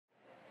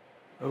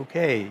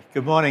Okay,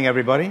 good morning,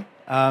 everybody.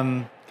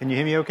 Can you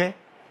hear me okay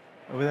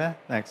over there?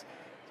 Thanks.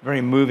 It's a very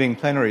moving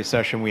plenary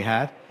session we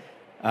had.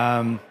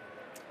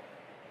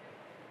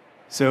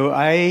 So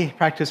I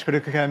practice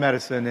critical care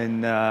medicine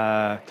in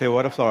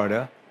Clearwater,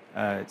 Florida.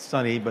 It's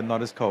sunny, but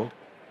not as cold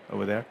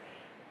over there.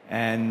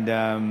 And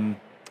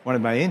one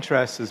of my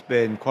interests has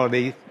been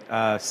quality,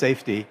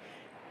 safety,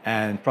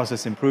 and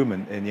process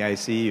improvement in the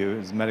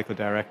ICU as medical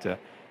director.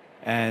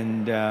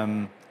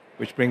 And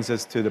which brings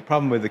us to the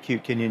problem with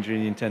acute kidney injury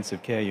in the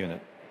intensive care unit.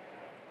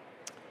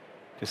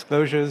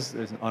 Disclosures,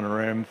 there's an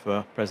honorarium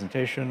for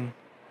presentation.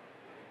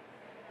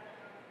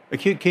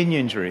 Acute kidney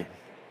injury.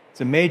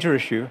 It's a major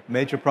issue,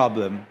 major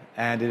problem,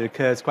 and it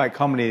occurs quite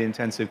commonly in the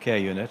intensive care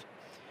unit.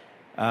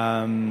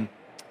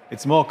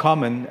 It's more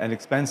common and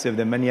expensive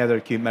than many other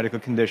acute medical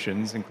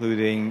conditions,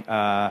 including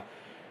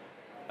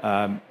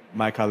myocardial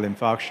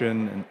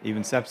infarction and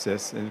even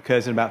sepsis. It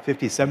occurs in about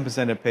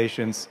 57% of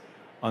patients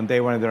on day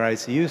one of their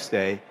ICU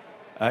stay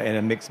in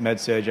a mixed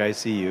med-surg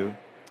ICU.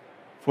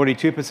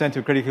 42%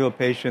 of critical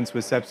patients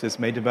with sepsis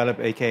may develop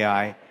AKI,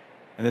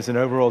 and there's an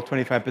overall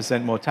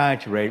 25%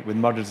 mortality rate with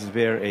moderate to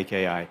severe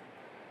AKI.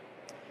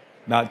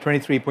 About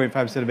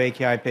 23.5% of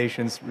AKI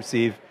patients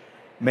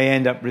may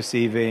end up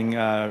receiving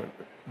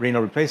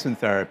renal replacement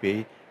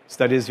therapy.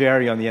 Studies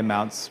vary on the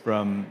amounts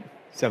from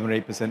 7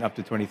 or 8% up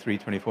to 23,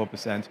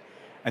 24%.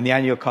 And the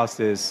annual cost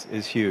is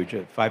huge,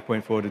 at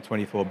 $5.4 to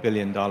 $24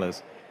 billion.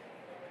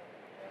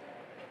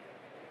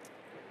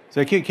 So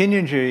acute kidney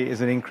injury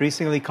is an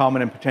increasingly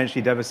common and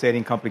potentially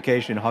devastating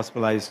complication in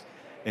hospitalized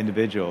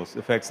individuals. It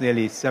affects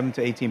nearly 7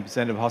 to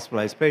 18% of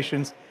hospitalized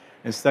patients,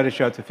 and studies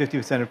show up to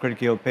 50% of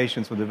critically ill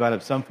patients will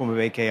develop some form of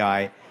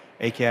AKI.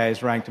 AKI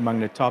is ranked among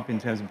the top in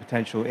terms of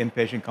potential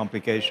inpatient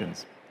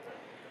complications.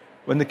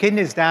 When the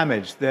kidney is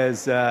damaged,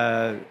 there's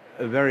a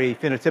very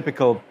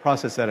phenotypical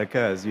process that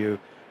occurs. You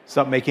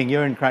stop making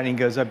urine, creatinine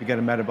goes up, you get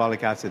a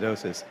metabolic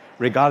acidosis,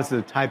 regardless of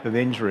the type of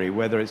injury,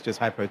 whether it's just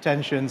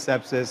hypertension,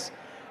 sepsis,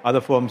 other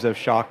forms of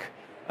shock,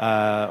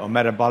 or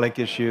metabolic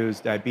issues,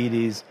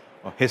 diabetes,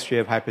 or history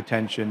of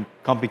hypertension,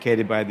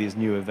 complicated by these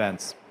new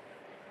events.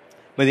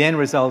 But the end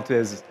result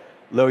is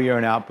low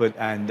urine output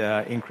and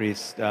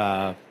increased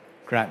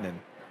creatinine,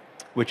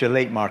 which are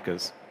late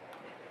markers.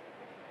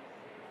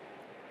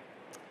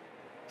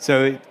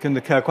 So it can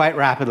occur quite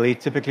rapidly,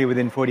 typically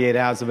within 48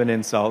 hours of an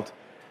insult,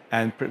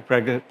 and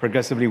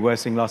progressively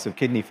worsening loss of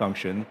kidney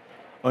function.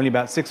 Only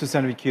about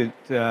 6% of acute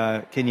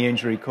kidney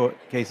injury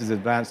cases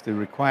advance to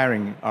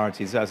requiring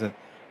RTs. That's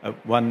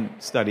one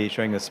study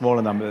showing a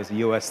smaller number. There's a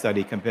US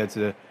study compared to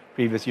the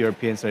previous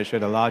European study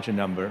showed a larger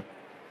number.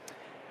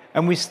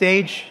 And we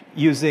stage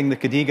using the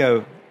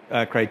KDIGO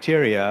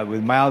criteria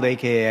with mild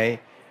AKI,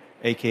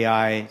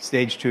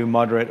 stage 2,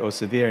 moderate, or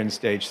severe in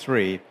stage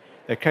 3.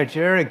 The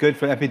criteria are good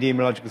for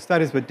epidemiological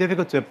studies, but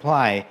difficult to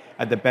apply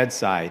at the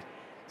bedside.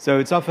 So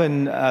it's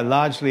often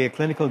largely a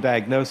clinical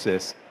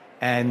diagnosis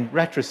and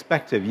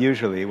retrospective,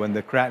 usually, when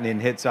the creatinine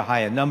hits a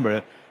higher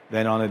number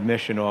than on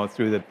admission or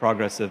through the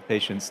progress of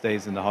patient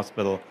stays in the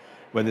hospital,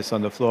 whether it's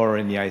on the floor or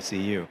in the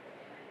ICU.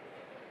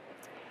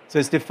 So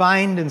it's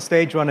defined in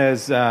stage 1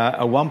 as a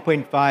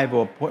 1.5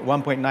 or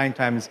 1.9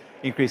 times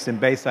increase in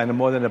baseline and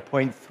more than a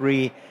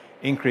 0.3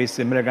 increase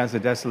in milligrams per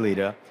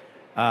deciliter,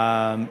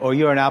 or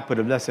urine output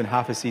of less than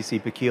half a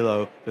cc per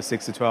kilo for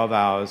 6 to 12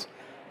 hours.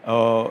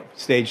 Or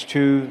stage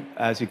 2,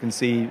 as you can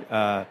see,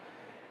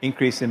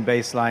 increase in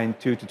baseline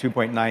 2 to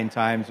 2.9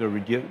 times, or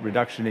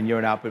reduction in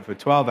urine output for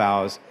 12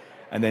 hours.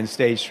 And then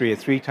stage 3 at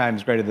 3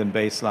 times greater than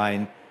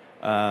baseline,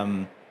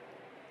 or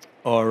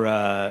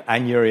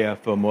anuria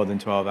for more than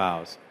 12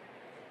 hours.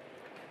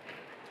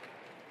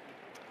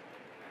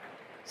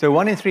 So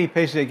 1 in 3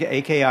 patients with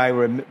AKI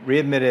were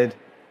readmitted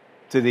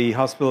to the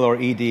hospital or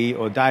ED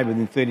or died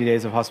within 30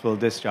 days of hospital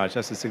discharge.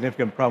 That's a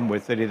significant problem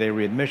with 30-day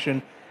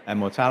readmission and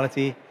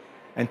mortality.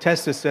 And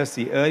tests to assess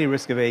the early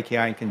risk of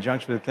AKI in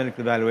conjunction with clinical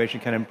evaluation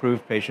can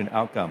improve patient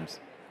outcomes.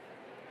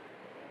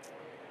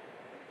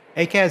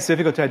 AKI is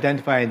difficult to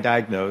identify and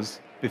diagnose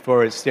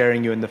before it's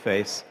staring you in the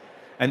face.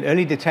 And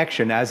early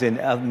detection, as in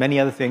many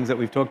other things that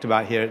we've talked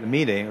about here at the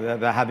meeting, that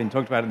have been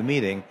talked about at the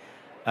meeting,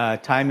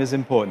 time is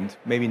important.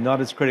 Maybe not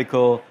as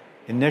critical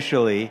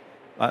initially,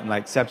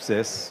 like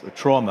sepsis or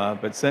trauma,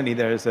 but certainly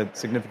there is a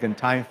significant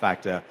time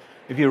factor.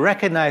 If you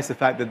recognize the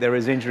fact that there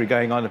is injury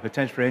going on, a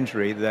potential for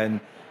injury, then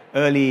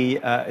early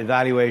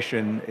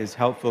evaluation is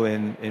helpful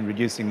in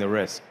reducing the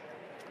risk.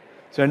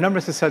 So a number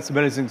of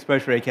susceptibilities and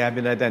exposure to AKI have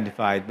been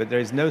identified, but there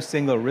is no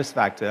single risk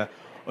factor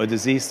or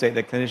disease state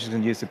that clinicians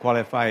can use to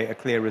qualify a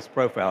clear risk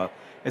profile.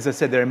 As I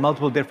said, there are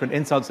multiple different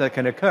insults that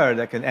can occur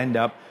that can end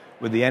up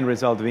with the end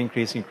result of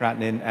increasing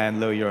creatinine and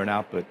low urine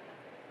output.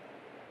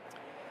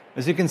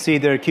 As you can see,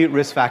 there are acute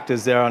risk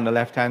factors there on the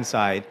left-hand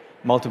side,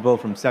 multiple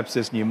from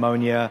sepsis,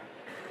 pneumonia,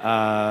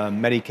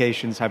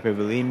 medications,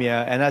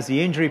 hypovolemia, and as the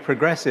injury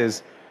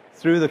progresses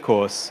through the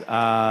course,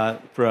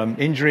 from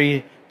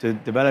injury to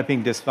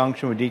developing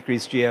dysfunction with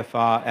decreased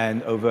GFR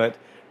and overt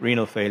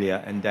renal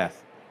failure and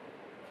death.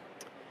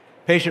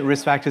 Patient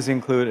risk factors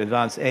include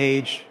advanced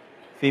age,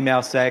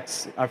 female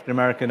sex, African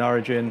American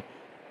origin,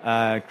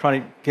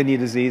 Chronic kidney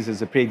disease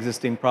is a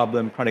pre-existing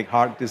problem. Chronic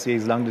heart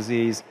disease, lung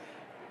disease,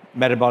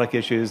 metabolic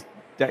issues,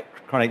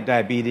 chronic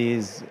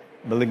diabetes,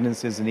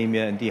 malignancies,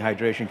 anemia, and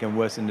dehydration can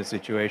worsen the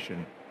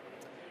situation.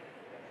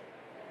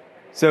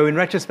 So in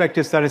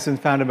retrospective studies, we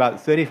found about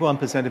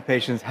 31% of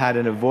patients had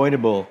an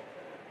avoidable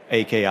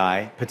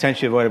AKI,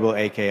 potentially avoidable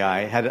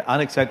AKI, had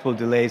unacceptable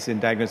delays in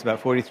diagnosis,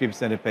 about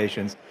 43% of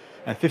patients,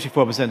 and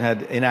 54%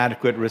 had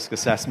inadequate risk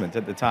assessment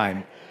at the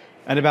time.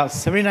 And about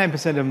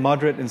 79% of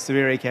moderate and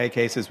severe AKI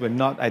cases were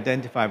not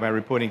identified by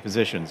reporting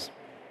physicians,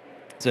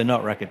 so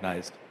not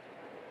recognized.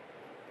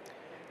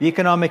 The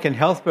economic and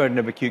health burden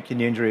of acute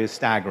kidney injury is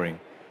staggering.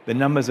 The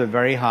numbers are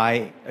very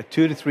high, a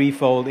 2 to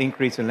 3-fold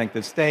increase in length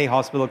of stay,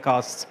 hospital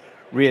costs,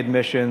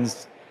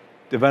 readmissions,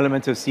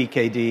 development of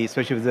CKD,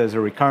 especially if there's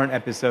recurrent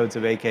episodes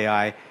of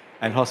AKI,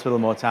 and hospital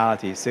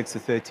mortality, 6 to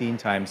 13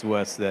 times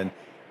worse than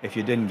if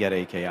you didn't get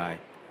AKI.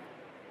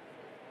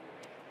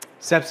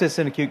 Sepsis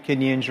and acute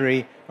kidney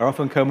injury are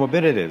often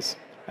comorbidities.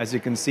 As you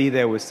can see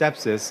there with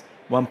sepsis,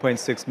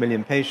 1.6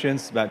 million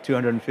patients, about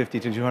 250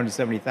 to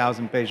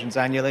 270,000 patients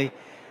annually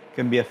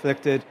can be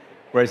afflicted,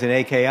 whereas in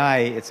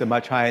AKI, it's a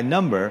much higher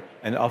number,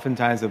 and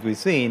oftentimes, as we've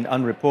seen,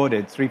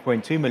 unreported,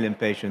 3.2 million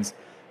patients,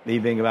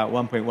 leaving about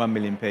 1.1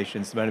 million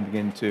patients when it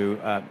begin to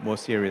more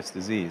serious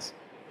disease.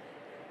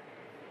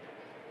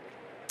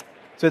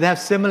 So they have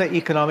similar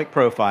economic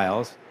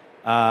profiles.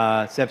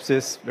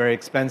 Sepsis, very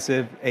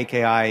expensive.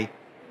 AKI,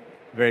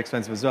 very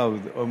expensive as well,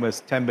 with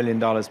almost $10 billion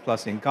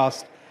plus in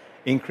cost,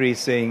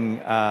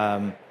 increasing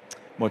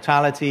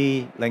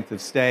mortality, length of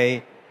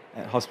stay,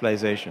 and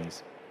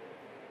hospitalizations.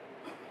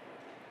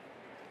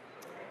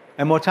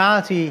 And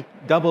mortality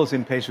doubles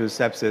in patients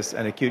with sepsis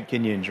and acute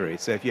kidney injury.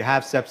 So if you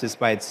have sepsis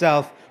by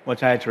itself,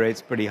 mortality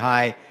rate's pretty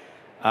high.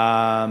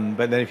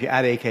 But then if you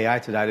add AKI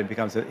to that, it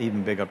becomes an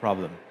even bigger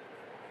problem.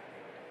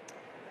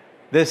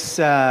 This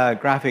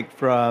graphic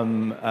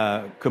from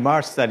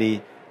Kumar's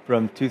study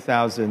from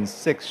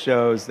 2006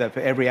 shows that for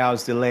every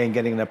hour's delay in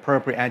getting an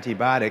appropriate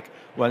antibiotic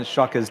once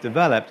shock is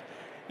developed,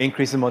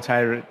 increase in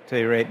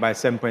mortality rate by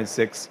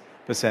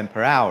 7.6%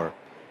 per hour.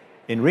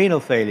 In renal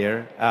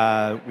failure,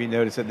 we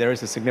notice that there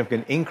is a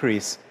significant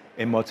increase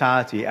in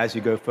mortality as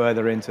you go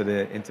further into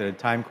the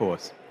time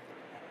course.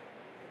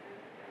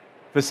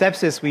 For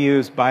sepsis, we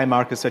use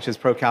biomarkers such as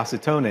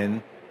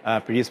procalcitonin,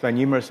 produced by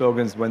numerous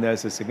organs when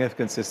there's a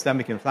significant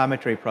systemic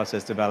inflammatory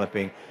process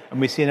developing. And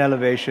we see an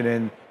elevation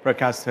in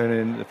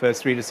procalcitonin in the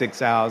first 3 to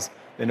 6 hours.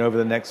 Then over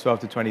the next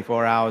 12 to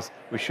 24 hours,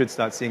 we should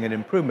start seeing an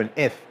improvement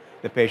if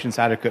the patient's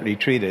adequately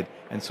treated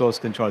and source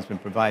control has been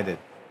provided.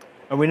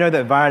 And we know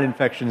that viral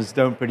infections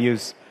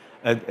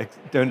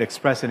don't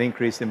express an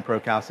increase in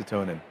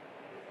procalcitonin,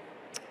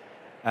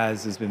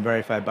 as has been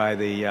verified by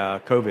the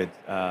COVID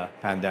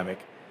pandemic.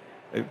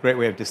 A great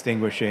way of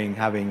distinguishing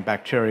having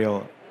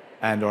bacterial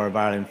and or a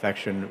viral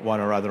infection, one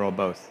or other or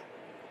both.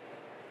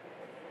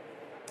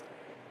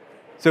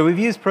 So we've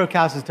used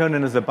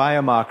procalcitonin as a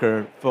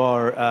biomarker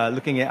for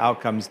looking at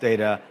outcomes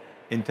data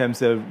in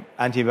terms of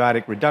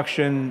antibiotic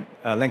reduction,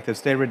 length of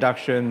stay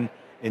reduction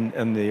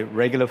in the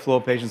regular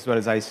floor patients as well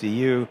as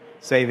ICU,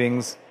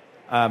 savings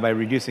by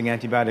reducing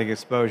antibiotic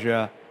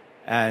exposure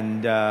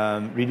and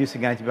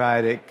reducing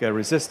antibiotic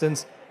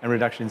resistance and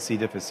reduction in C.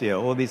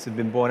 difficile. All these have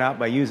been borne out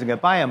by using a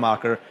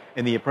biomarker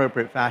in the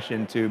appropriate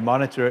fashion to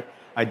monitor,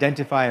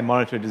 identify and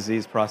monitor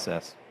disease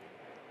process.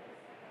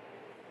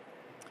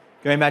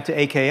 Going back to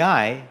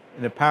AKI,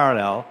 in a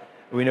parallel,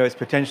 we know it's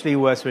potentially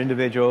worse for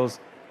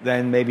individuals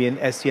than maybe an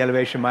ST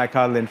elevation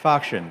myocardial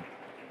infarction.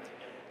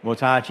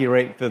 Mortality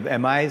rate for the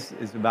MIs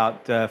is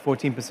about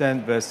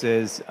 14%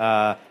 versus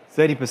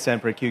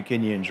 30% for acute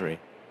kidney injury.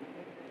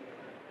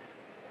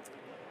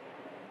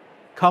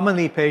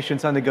 Commonly,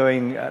 patients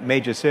undergoing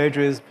major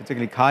surgeries,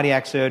 particularly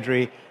cardiac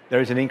surgery,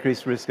 there is an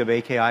increased risk of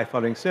AKI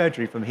following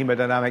surgery from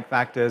hemodynamic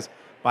factors,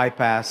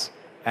 bypass,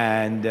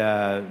 and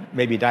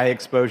maybe dye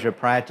exposure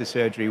prior to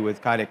surgery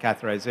with cardiac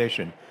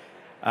catheterization,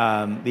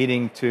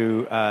 leading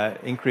to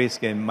increase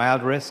in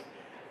mild risk,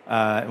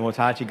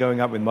 mortality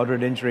going up with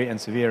moderate injury and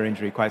severe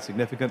injury quite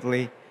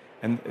significantly,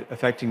 and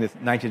affecting the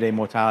 90-day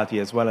mortality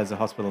as well as the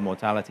hospital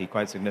mortality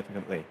quite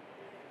significantly.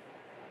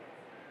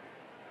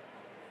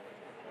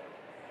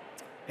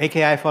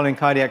 AKI following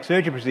cardiac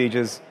surgery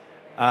procedures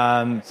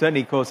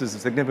certainly causes a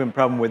significant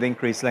problem with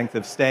increased length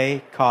of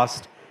stay,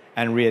 cost,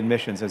 and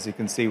readmissions, as you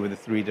can see with the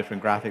 3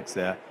 different graphics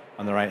there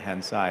on the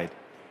right-hand side,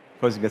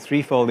 causing a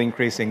 3-fold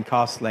increase in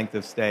cost, length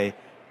of stay,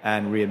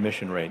 and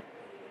readmission rate.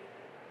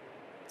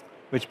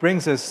 Which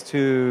brings us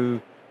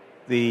to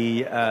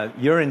the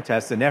urine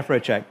test, the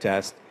NephroCheck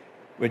test,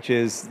 which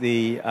is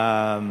the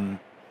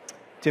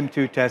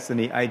TIMP-2 test and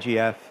the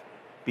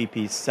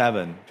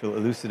IGFBP-7, which will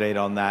elucidate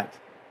on that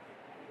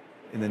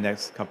in the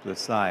next couple of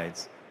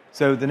slides.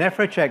 So the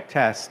NephroCheck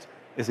test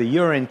is a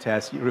urine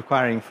test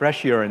requiring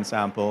fresh urine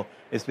sample.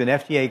 It's been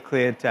FDA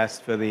cleared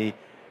test for the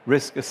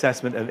risk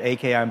assessment of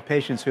AKI in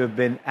patients who have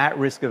been at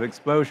risk of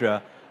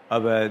exposure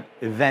of an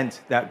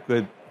event that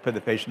could put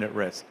the patient at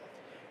risk.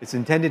 It's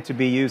intended to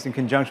be used in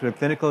conjunction with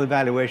clinical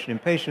evaluation in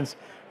patients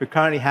who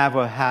currently have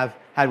or have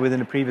had within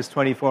the previous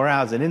 24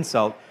 hours an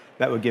insult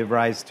that would give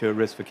rise to a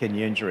risk for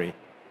kidney injury.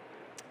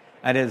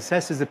 And it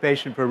assesses the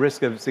patient for a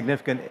risk of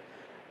significant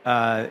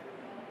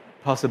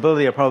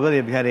possibility or probability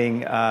of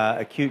getting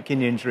acute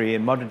kidney injury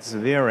in moderate to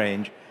severe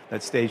range,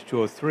 that's stage 2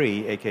 or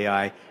 3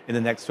 AKI, in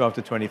the next 12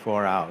 to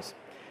 24 hours.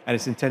 And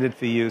it's intended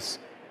for use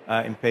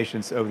in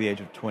patients over the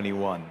age of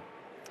 21.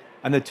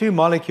 And the two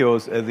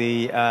molecules are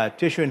the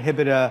tissue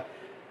inhibitor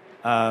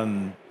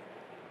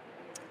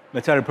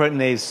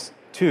metalloproteinase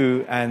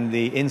 2 and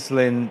the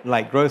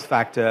insulin-like growth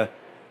factor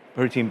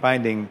protein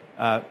binding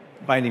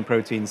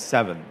protein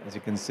 7, as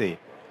you can see.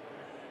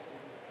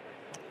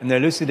 And they're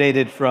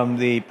elucidated from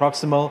the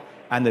proximal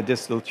and the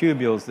distal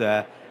tubules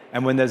there.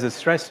 And when there's a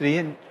stress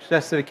to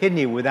the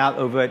kidney without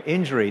overt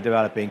injury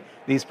developing,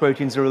 these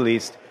proteins are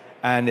released,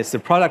 and it's the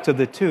product of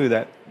the two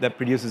that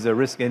produces a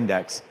risk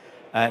index.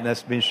 And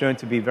that's been shown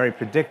to be very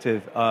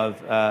predictive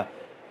of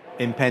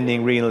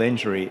impending renal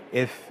injury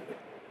if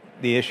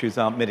the issues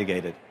aren't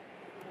mitigated.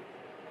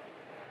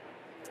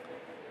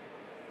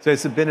 So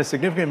it's been a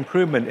significant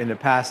improvement in the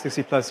past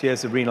 60+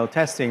 years of renal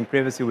testing.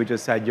 Previously, we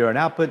just had urine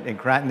output and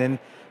creatinine,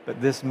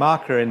 but this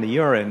marker in the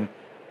urine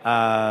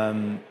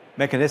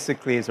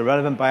mechanistically is a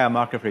relevant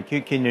biomarker for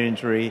acute kidney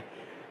injury,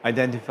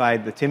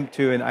 identified the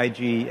TIMP-2 and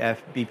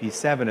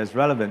IGFBP-7 as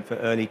relevant for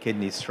early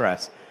kidney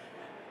stress.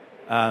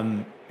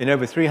 In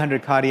over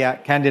 300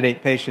 cardiac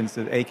candidate patients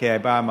with AKI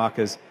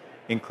biomarkers,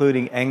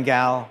 including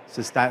NGAL,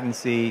 cystatin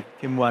C,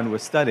 KIM1, were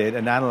studied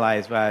and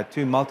analyzed via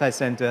 2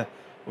 multi-center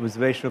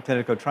observational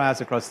clinical trials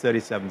across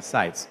 37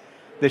 sites.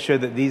 They showed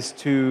that these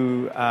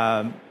two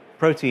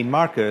protein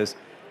markers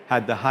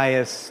had the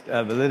highest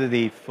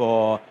validity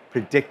for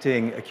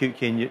predicting acute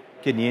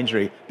kidney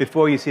injury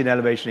before you see an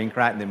elevation in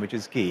creatinine, which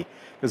is key.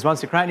 Because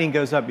once the creatinine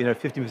goes up,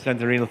 50% of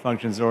the renal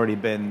function has already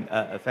been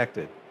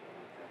affected.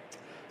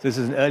 So this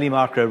is an early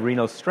marker of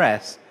renal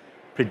stress,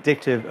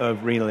 predictive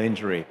of renal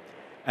injury.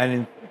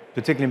 And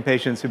particularly in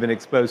patients who've been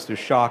exposed to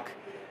shock,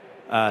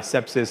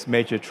 sepsis,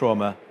 major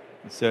trauma,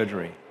 and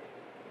surgery.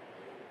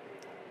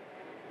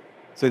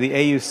 So the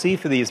AUC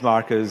for these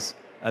markers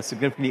are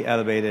significantly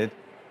elevated,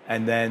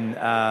 and then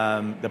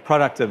the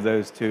product of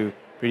those two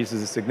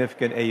produces a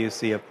significant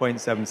AUC of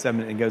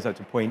 0.77 and goes up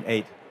to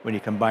 0.8 when you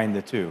combine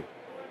the two.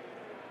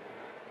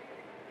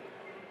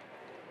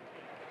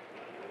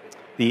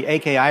 The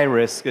AKI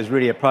risk is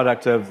really a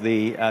product of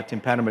the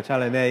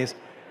tympanometallinase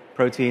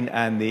protein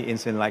and the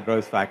insulin-like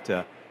growth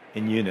factor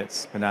in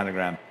units per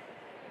nanogram.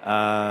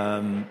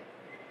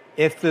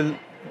 If the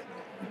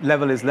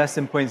level is less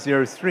than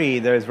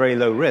 0.03, there is very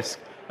low risk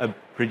of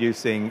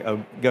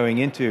going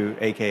into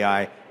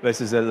AKI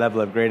versus a level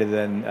of greater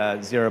than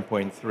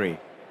 0.3.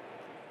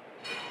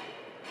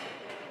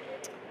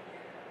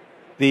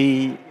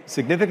 The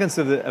significance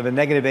of a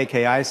negative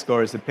AKI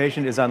score is the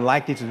patient is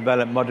unlikely to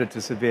develop moderate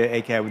to severe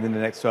AKI within the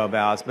next 12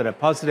 hours, but a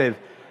positive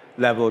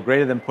level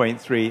greater than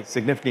 0.3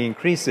 significantly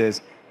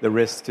increases the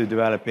risk to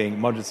developing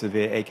moderate to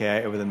severe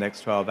AKI over the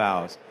next 12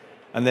 hours,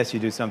 unless you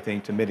do something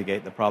to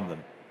mitigate the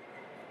problem.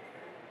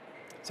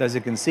 So as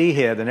you can see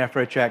here, the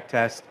NEPHROCHECK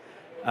test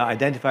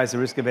identifies the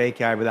risk of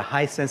AKI with a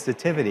high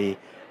sensitivity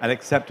and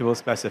acceptable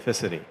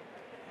specificity.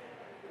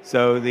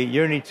 So the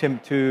urinary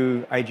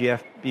TIMP-2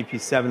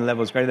 IGFBP-7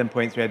 levels greater than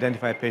 0.3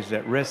 identify patients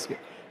at risk.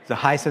 It's a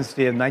high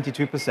sensitivity of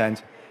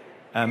 92%,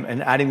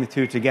 and adding the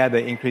two together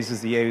increases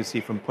the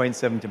AUC from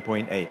 0.7 to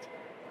 0.8.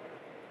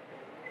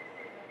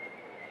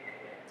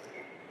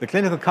 The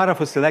clinical cutoff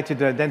was selected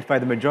to identify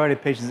the majority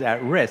of patients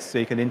at risk so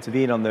you can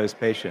intervene on those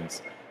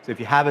patients. So if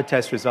you have a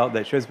test result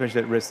that shows patients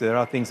at risk, there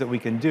are things that we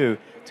can do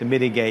to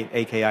mitigate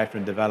AKI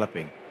from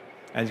developing.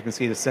 As you can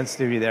see, the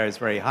sensitivity there is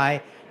very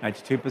high,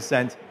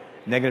 92%.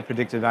 Negative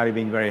predictive value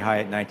being very high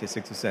at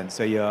 96%.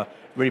 So you're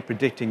really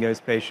predicting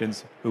those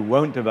patients who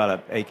won't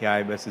develop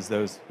AKI versus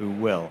those who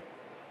will.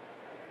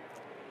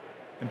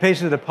 And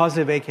patients with a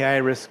positive AKI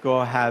risk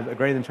score have a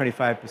greater than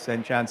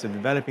 25% chance of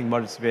developing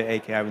moderate to severe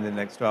AKI within the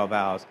next 12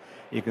 hours.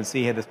 You can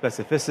see here the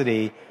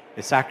specificity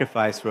is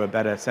sacrificed for a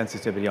better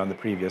sensitivity on the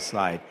previous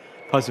slide.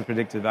 Positive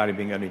predictive value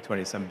being only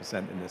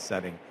 27% in this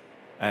setting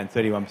and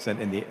 31%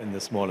 in the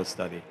smaller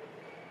study.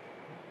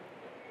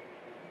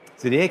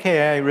 So the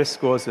AKI risk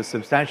scores are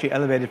substantially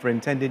elevated for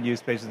intended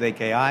use patients with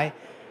AKI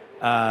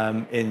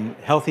in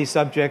healthy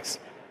subjects,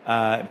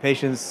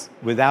 patients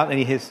without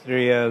any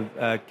history of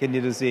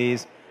kidney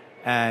disease,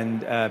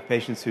 and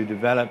patients who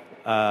develop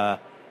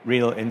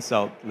renal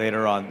insult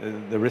later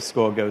on. The risk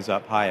score goes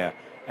up higher.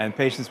 And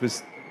patients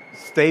with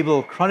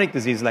stable chronic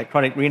disease like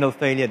chronic renal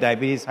failure,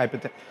 diabetes,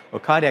 hypertension, or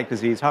cardiac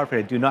disease, heart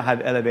failure, do not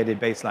have elevated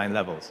baseline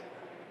levels.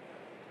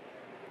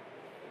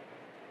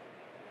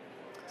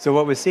 So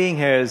what we're seeing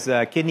here is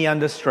kidney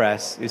under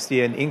stress. You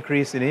see an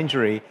increase in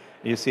injury.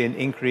 You see an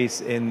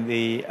increase in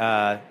the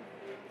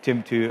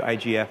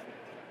TIMP-2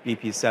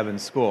 IGFBP-7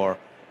 score.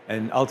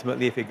 And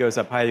ultimately, if it goes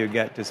up higher, you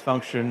get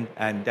dysfunction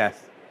and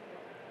death.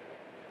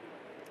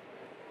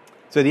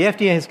 So the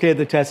FDA has cleared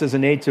the test as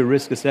an aid to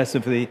risk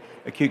assessment for the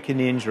acute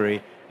kidney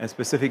injury and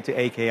specific to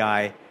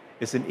AKI.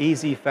 It's an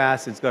easy,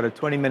 fast, it's got a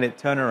 20-minute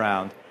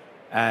turnaround.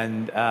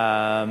 And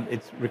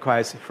it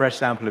requires a fresh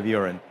sample of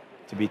urine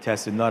to be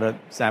tested, not a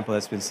sample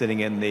that's been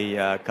sitting in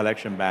the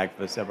collection bag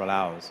for several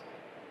hours.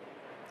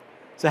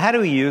 So how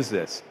do we use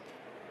this?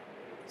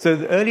 So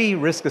the early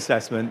risk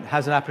assessment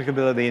has an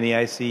applicability in the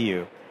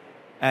ICU.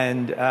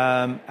 And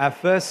our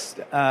first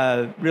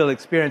real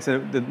experience,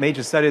 the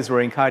major studies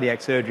were in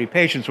cardiac surgery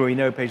patients where we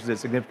know patients at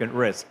significant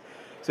risk.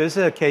 So this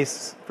is a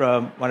case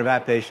from one of our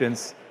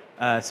patients,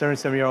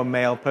 77-year-old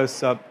male,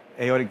 post-op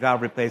aortic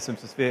valve replacement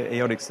for severe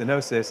aortic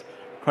stenosis,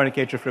 chronic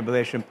atrial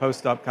fibrillation,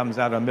 post-op comes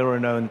out on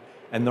milrinone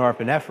and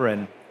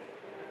norepinephrine.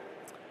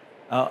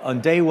 On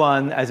day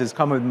one, as is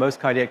common with most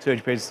cardiac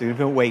surgery patients,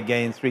 significant weight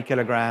gain, 3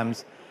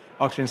 kilograms,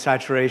 oxygen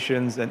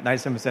saturations at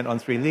 97% on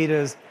 3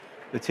 liters.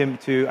 The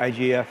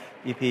TIMP-2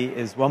 IGFBP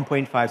is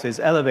 1.5, so it's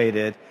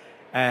elevated.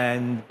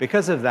 And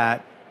because of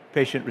that,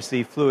 patient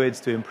received fluids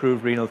to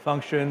improve renal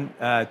function,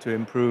 to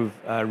improve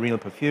renal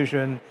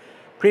perfusion.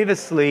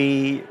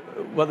 Previously,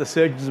 what the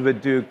surgeons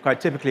would do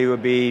quite typically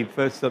would be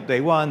first up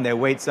day one, their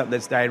weight's up,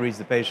 let's diurese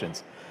the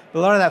patients. But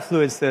a lot of that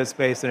fluid's third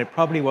space, and it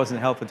probably wasn't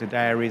helpful to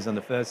diurese on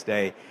the first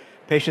day.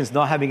 Patients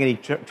not having any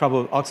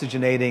trouble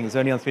oxygenating, it's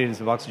only on 3 liters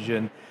of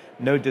oxygen,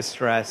 no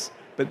distress.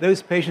 But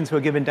those patients who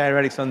were given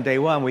diuretics on day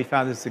one, we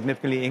found a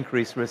significantly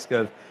increased risk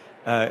of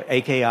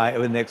AKI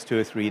over the next 2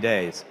 or 3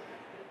 days.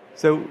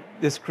 So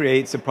this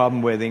creates a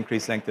problem with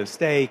increased length of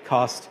stay,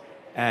 cost,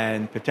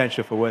 and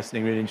potential for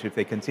worsening renal injury if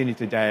they continue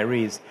to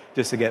diurese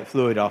just to get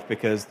fluid off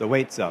because the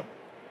weight's up.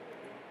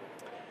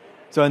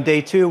 So on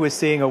day 2, we're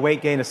seeing a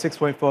weight gain of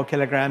 6.4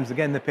 kilograms.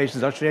 Again, the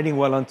patient's oxygenating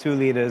well on 2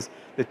 liters.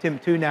 The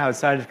TIMP-2 now has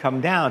started to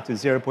come down to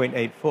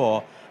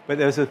 0.84, but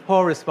there's a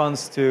poor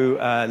response to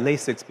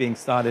Lasix being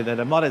started at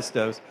a modest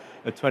dose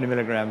of 20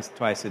 milligrams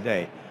twice a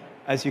day.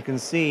 As you can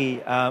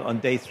see, on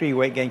day 3,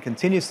 weight gain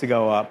continues to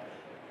go up.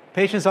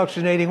 Patients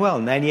oxygenating well,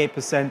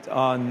 98%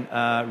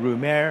 on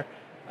room air.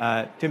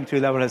 TIMP-2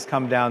 level has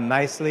come down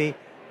nicely,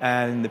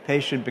 and the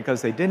patient,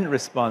 because they didn't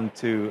respond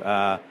to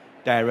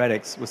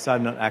diuretics, was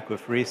started on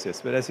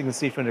aquapheresis. But as you can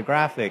see from the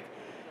graphic,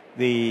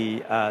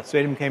 the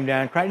sodium came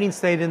down. Creatinine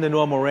stayed in the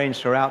normal range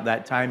throughout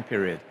that time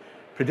period.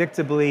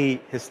 Predictably,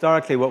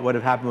 historically, what would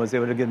have happened was they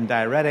would have given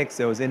diuretics,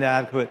 there was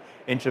inadequate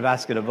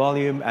intravascular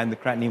volume, and the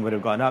creatinine would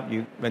have gone up.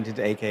 You went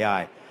into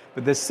AKI.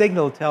 But the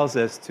signal tells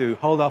us to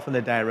hold off on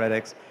the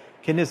diuretics,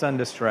 kidneys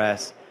under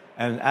stress,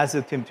 and as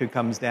the TIMP-2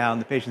 comes down,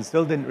 the patient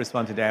still didn't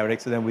respond to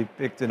diuretics, so then we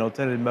picked an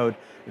alternative mode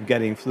of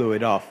getting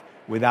fluid off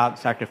without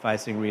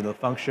sacrificing renal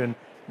function.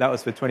 That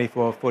was for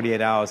 24,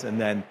 48 hours,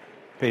 and then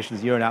the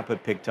patient's urine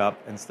output picked up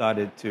and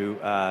started to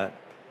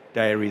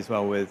diurese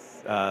well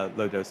with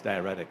low-dose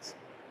diuretics.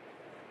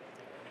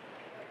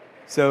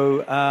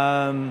 So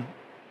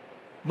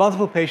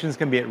multiple patients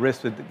can be at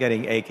risk with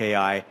getting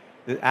AKI.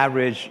 The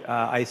average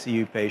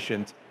ICU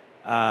patient,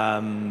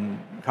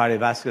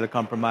 cardiovascular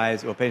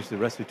compromise, or patients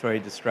with respiratory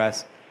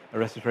distress or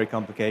respiratory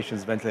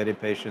complications, ventilated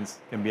patients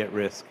can be at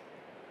risk.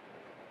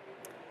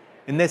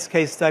 In this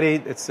case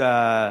study, it's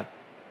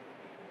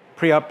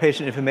pre-op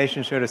patient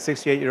information showed a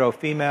 68-year-old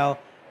female,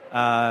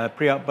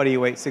 pre-op body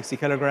weight 60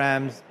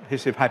 kilograms,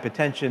 history of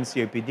hypertension,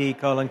 COPD,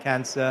 colon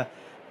cancer,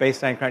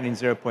 baseline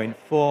creatinine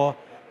 0.4.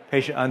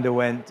 Patient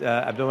underwent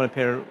abdominal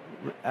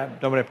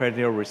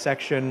peritoneal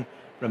resection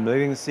from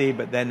malignancy,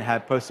 but then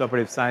had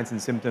postoperative signs and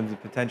symptoms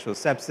of potential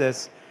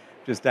sepsis,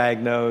 which was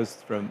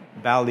diagnosed from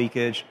bowel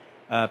leakage.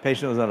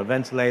 Patient was on a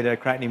ventilator.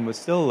 Creatinine was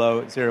still low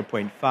at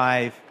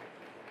 0.5.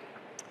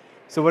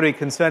 So what are we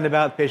concerned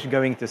about? Patient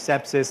going into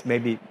sepsis,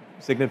 maybe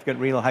significant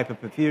renal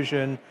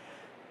hyperperfusion.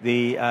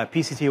 The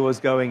PCT was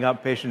going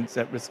up. Patients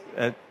at risk,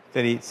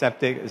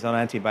 septic, is on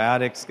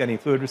antibiotics, getting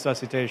fluid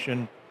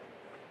resuscitation.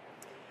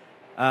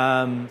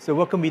 So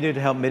what can we do to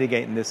help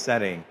mitigate in this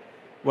setting?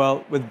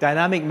 Well, with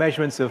dynamic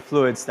measurements of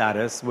fluid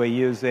status, we're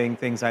using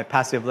things like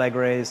passive leg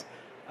raise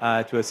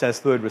to assess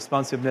fluid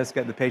responsiveness,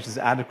 get the patients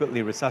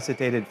adequately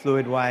resuscitated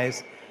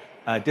fluid-wise,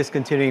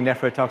 discontinuing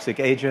nephrotoxic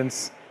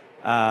agents,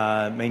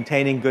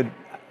 maintaining good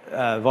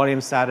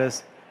volume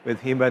status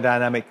with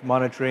hemodynamic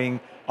monitoring,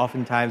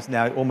 oftentimes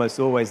now almost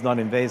always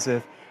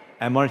non-invasive,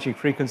 and monitoring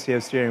frequency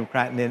of serum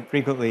creatinine,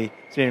 frequently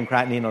serum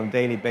creatinine on a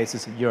daily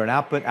basis of urine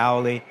output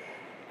hourly,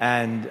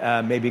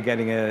 and maybe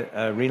getting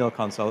a renal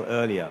consult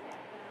earlier.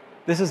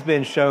 This has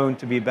been shown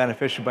to be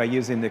beneficial by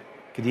using the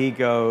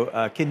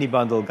KDIGO kidney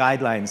bundle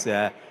guidelines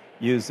there,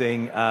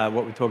 using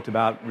what we talked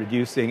about,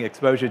 reducing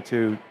exposure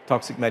to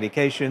toxic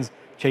medications,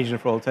 changing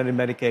for alternative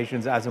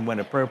medications as and when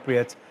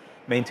appropriate,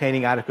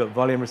 maintaining adequate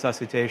volume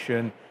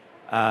resuscitation,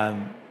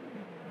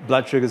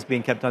 blood sugars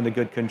being kept under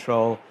good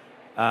control,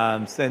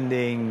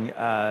 sending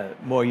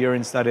more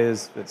urine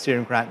studies with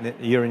serum creatinine,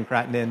 urine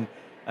creatinine,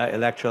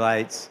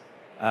 electrolytes,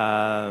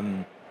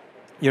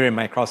 urine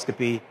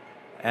microscopy,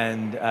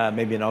 and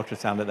maybe an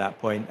ultrasound at that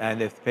point.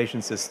 And if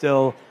patients are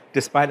still,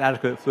 despite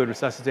adequate fluid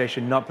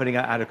resuscitation, not putting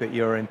out adequate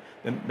urine,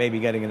 then maybe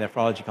getting a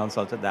nephrology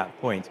consult at that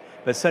point.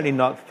 But certainly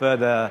not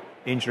further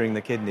injuring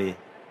the kidney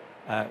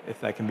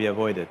if that can be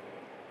avoided.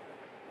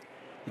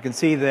 You can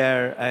see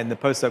there in the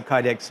post-op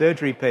cardiac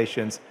surgery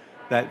patients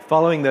that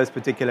following those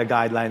particular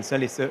guidelines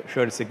certainly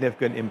showed a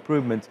significant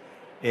improvement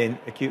in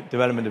acute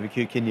development of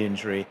acute kidney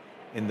injury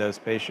in those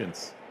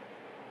patients.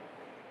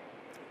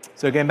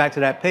 So going back to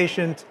that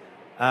patient,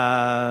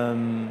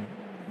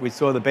 we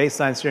saw the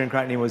baseline serum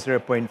creatinine was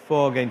 0.4,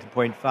 going to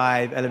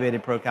 0.5,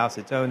 elevated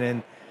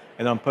procalcitonin,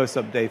 and on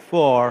post-op day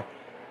 4,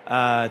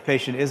 the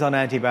patient is on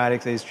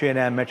antibiotics,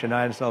 aztreonam,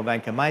 metronidazole,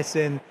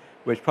 vancomycin,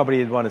 which probably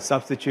you'd want to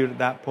substitute at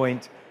that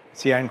point.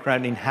 Serum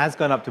creatinine has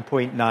gone up to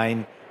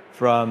 0.9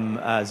 from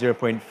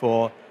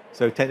 0.4,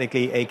 so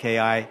technically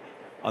AKI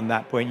on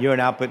that point. Urine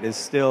output is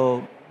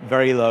still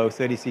very low,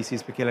 30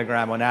 cc's per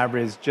kilogram on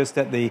average, just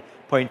at the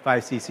 0.5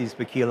 cc's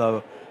per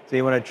kilo. So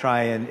you want to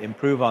try and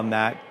improve on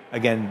that.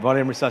 Again,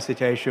 volume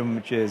resuscitation,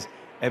 which is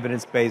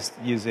evidence-based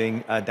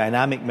using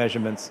dynamic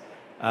measurements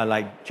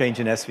like change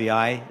in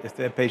SVI, if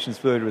the patient's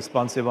fluid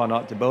responsive or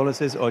not to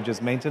boluses, or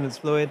just maintenance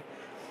fluid.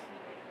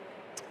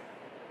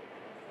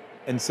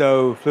 And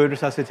so fluid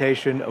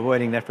resuscitation,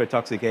 avoiding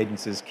nephrotoxic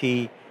agents is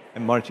key,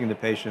 and monitoring the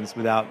patients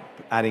without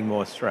adding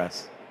more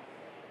stress.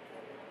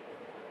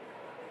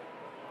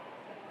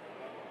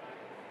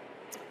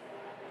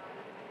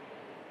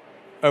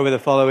 Over the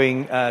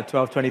following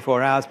 12,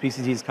 24 hours,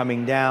 PCT is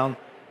coming down,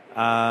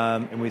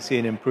 and we see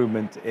an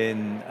improvement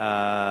in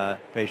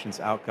patients'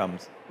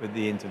 outcomes with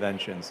the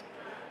interventions.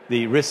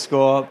 The risk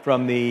score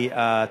from the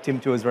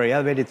TIMP-2 was very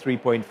elevated,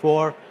 3.4,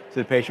 so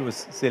the patient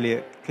was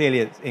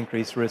clearly at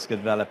increased risk of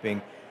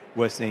developing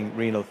worsening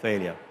renal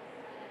failure.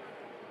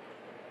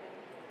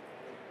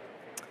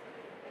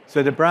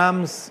 So the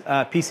Brahms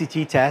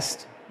PCT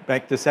test,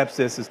 back to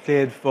sepsis, is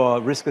cleared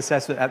for risk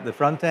assessment at the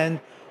front end,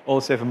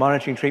 also for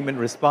monitoring treatment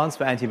response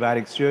for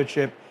antibiotic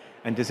stewardship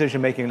and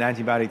decision-making on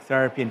antibiotic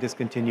therapy and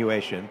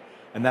discontinuation.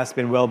 And that's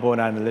been well borne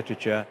out in the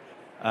literature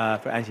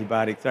for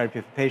antibiotic therapy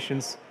for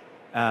patients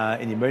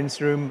in the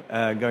emergency room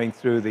going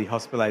through the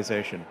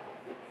hospitalization.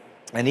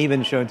 And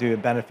even shown to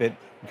benefit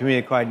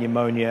community-acquired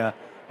pneumonia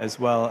as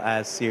well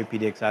as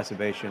COPD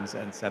exacerbations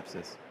and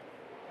sepsis.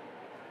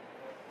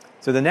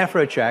 So the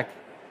NephroCheck,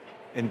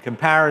 in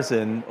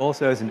comparison,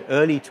 also is an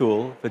early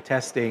tool for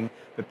testing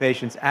for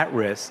patients at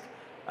risk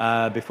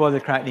before the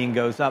creatinine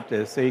goes up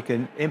there, so you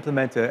can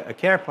implement a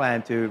care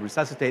plan to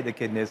resuscitate the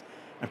kidneys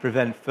and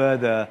prevent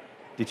further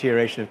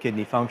deterioration of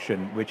kidney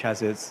function, which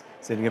has its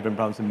significant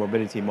problems in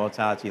morbidity,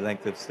 mortality,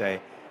 length of stay,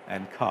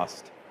 and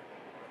cost.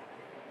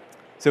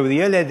 So with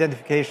the early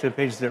identification of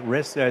patients at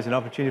risk, there is an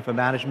opportunity for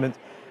management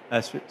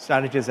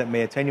strategies that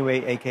may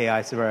attenuate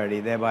AKI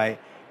severity, thereby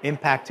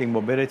impacting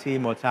morbidity,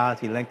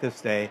 mortality, length of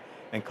stay,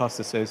 and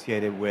costs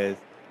associated with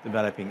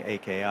developing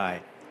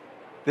AKI.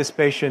 This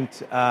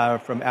patient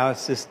from our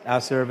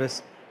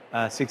service,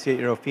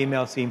 68-year-old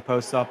female, seen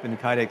post-op in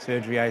cardiac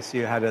surgery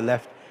ICU, had a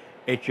left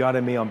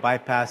atriotomy on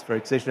bypass for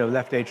excision of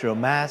left atrial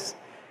mass,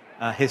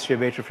 history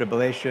of atrial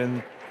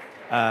fibrillation,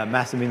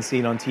 mass had been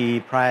seen on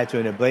TE prior to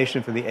an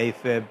ablation for the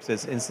AFib, so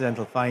it's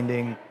incidental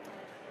finding.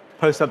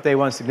 Post-op day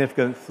 1,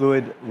 significant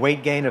fluid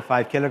weight gain of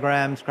 5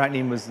 kilograms,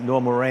 creatinine was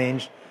normal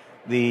range.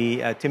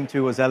 The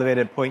TIMP-2 was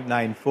elevated at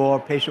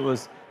 0.94. Patient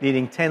was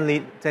needing 10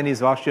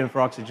 liters of oxygen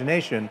for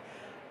oxygenation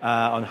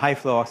on high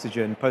flow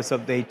oxygen.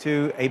 Post-op day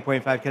 2,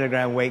 8.5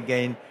 kilogram weight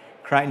gain,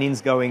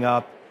 creatinine's going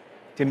up.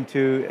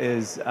 TIMP-2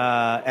 is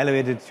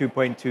elevated to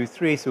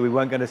 2.23, so we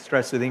weren't going to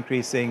stress with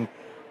increasing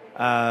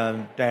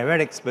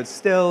diuretics, but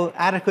still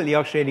adequately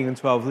oxygenating in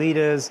 12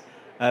 liters.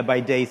 By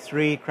day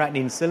 3,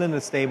 creatinine still in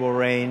the stable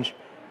range.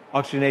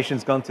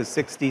 Oxygenation's gone to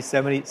 60 liters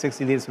per minute,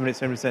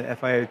 70%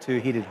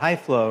 FiO2, heated high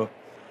flow.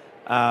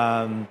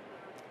 And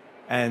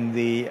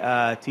the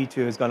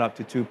T2 has gone up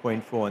to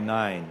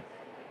 2.49.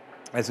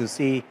 As you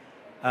see,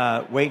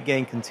 weight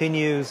gain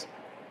continues,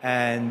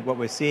 and what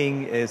we're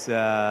seeing is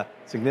a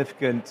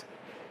significant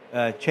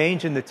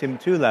change in the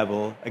TIMP-2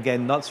 level.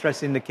 Again, not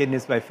stressing the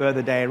kidneys by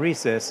further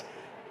diuresis,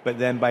 but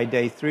then by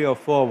day 3 or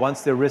 4,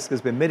 once the risk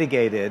has been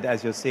mitigated,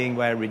 as you're seeing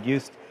by a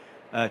reduced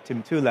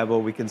TIMP-2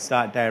 level, we can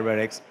start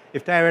diuretics.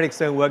 If diuretics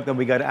don't work, then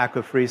we go to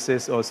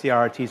aquapheresis or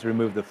CRRT to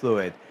remove the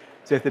fluid.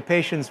 So if the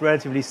patient's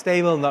relatively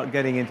stable, not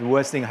getting into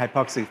worsening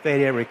hypoxic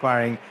failure,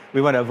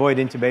 we want to avoid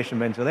intubation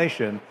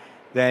ventilation,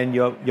 then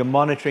you're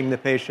monitoring the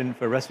patient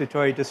for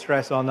respiratory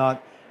distress or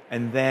not,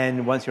 and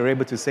then once you're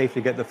able to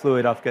safely get the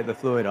fluid off, get the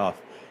fluid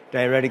off.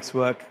 Diuretics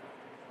work,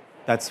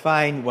 that's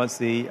fine once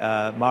the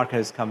marker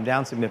has come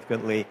down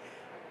significantly.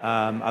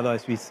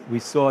 Otherwise, we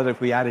saw that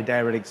if we added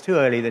diuretics too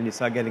early, then you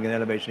start getting an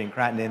elevation in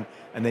creatinine,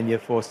 and then you're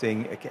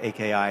forcing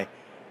AKI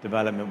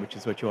development, which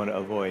is what you want to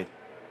avoid.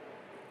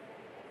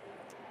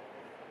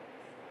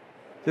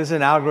 This is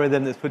an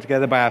algorithm that's put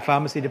together by our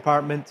pharmacy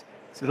department.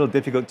 It's a little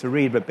difficult to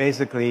read, but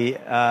basically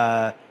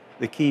the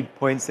key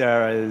points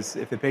there is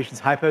if the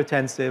patient's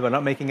hypotensive or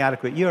not making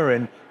adequate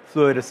urine,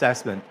 fluid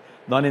assessment.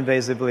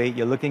 Non-invasively,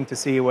 you're looking to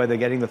see whether they're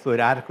getting the fluid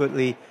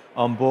adequately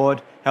on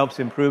board, helps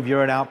improve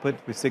urine output.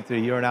 We stick to the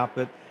urine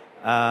output.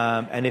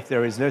 And if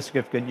there is no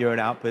significant urine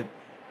output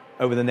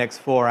over the next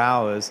 4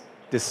 hours,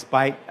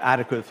 despite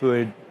adequate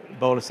fluid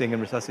bolusing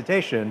and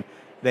resuscitation,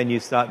 then you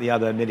start the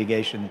other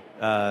mitigation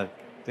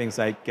things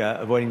like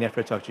avoiding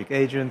nephrotoxic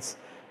agents,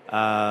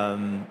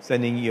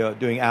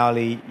 doing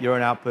hourly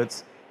urine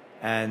outputs,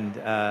 and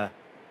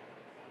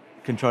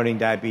controlling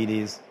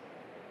diabetes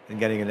and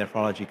getting a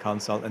nephrology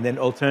consult, and then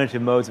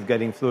alternative modes of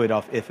getting fluid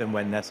off if and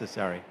when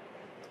necessary.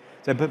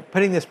 So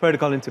putting this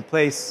protocol into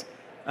place,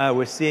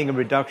 we're seeing a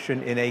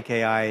reduction in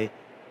AKI.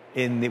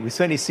 We've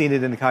certainly seen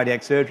it in the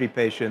cardiac surgery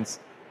patients,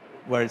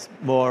 where it's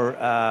more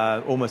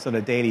almost on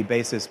a daily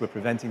basis. We're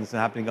preventing this from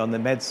happening. On the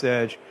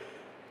med-surg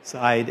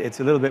side, it's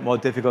a little bit more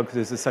difficult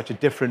because there's such a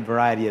different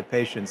variety of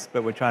patients,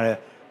 but we're trying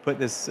to put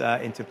this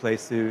into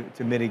place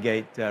to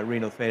mitigate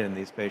renal failure in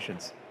these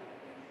patients.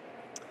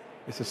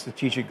 It's a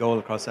strategic goal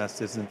across our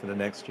system for the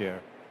next year.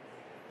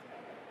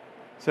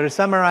 So to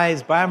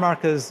summarize,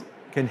 biomarkers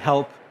can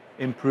help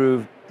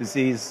improve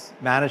disease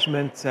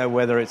management,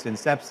 whether it's in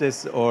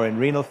sepsis or in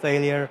renal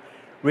failure.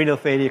 Renal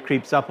failure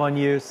creeps up on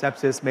you.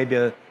 Sepsis,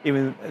 maybe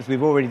even as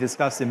we've already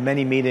discussed in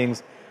many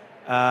meetings,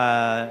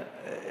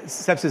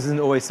 sepsis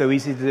isn't always so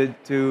easy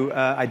to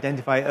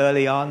identify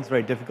early on. It's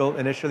very difficult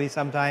initially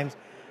sometimes.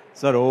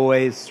 It's not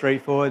always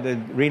straightforward. The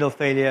renal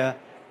failure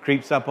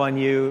creeps up on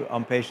you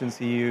on patients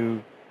who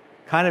you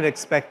kind of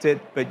expect it,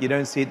 but you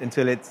don't see it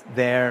until it's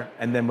there.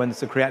 And then once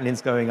the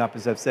creatinine's going up,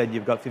 as I've said,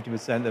 you've got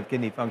 50% of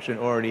kidney function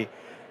already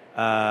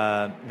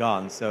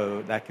gone.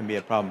 So that can be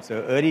a problem.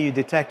 So earlier you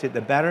detect it,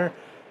 the better.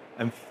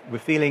 And we're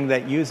feeling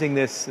that using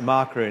this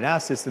marker in our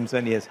system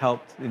certainly has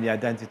helped in the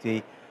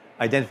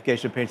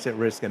identification of patients at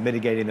risk and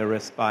mitigating the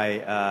risk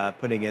by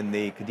putting in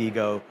the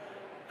KDIGO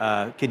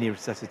kidney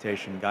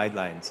resuscitation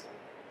guidelines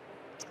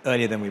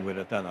earlier than we would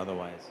have done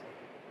otherwise.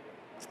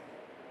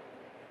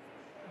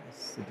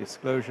 That's the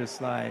disclosure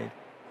slide.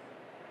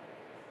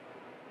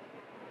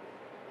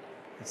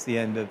 That's the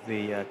end of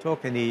the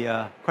talk. Any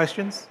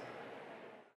questions?